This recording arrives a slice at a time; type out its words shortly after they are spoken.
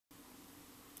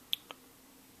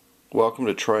Welcome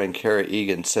to Troy and Kara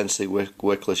Egan Scentsy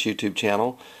Wickless YouTube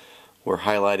channel. We're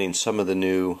highlighting some of the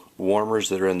new warmers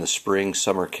that are in the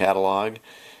spring-summer catalog,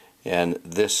 and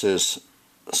this is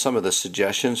some of the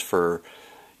suggestions for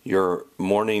your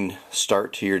morning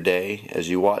start to your day as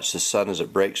you watch the sun as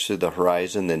it breaks through the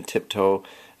horizon, then tiptoe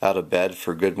out of bed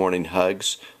for good morning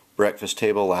hugs, breakfast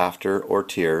table laughter or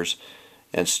tears,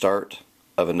 and start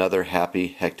of another happy,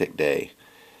 hectic day.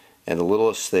 And the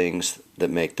littlest things that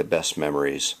make the best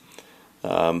memories.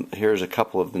 Here's a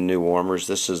couple of the new warmers.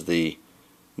 This is the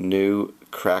new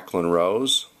Cracklin'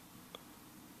 Rose.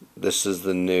 This is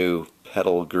the new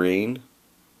Petal Green.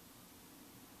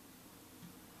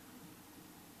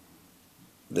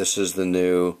 This is the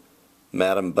new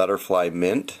Madam Butterfly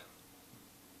Mint.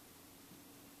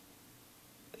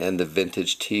 And the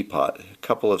Vintage Teapot. A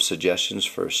couple of suggestions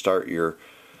for start your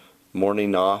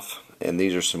morning off, and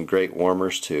these are some great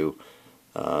warmers to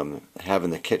have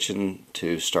in the kitchen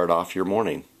to start off your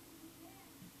morning.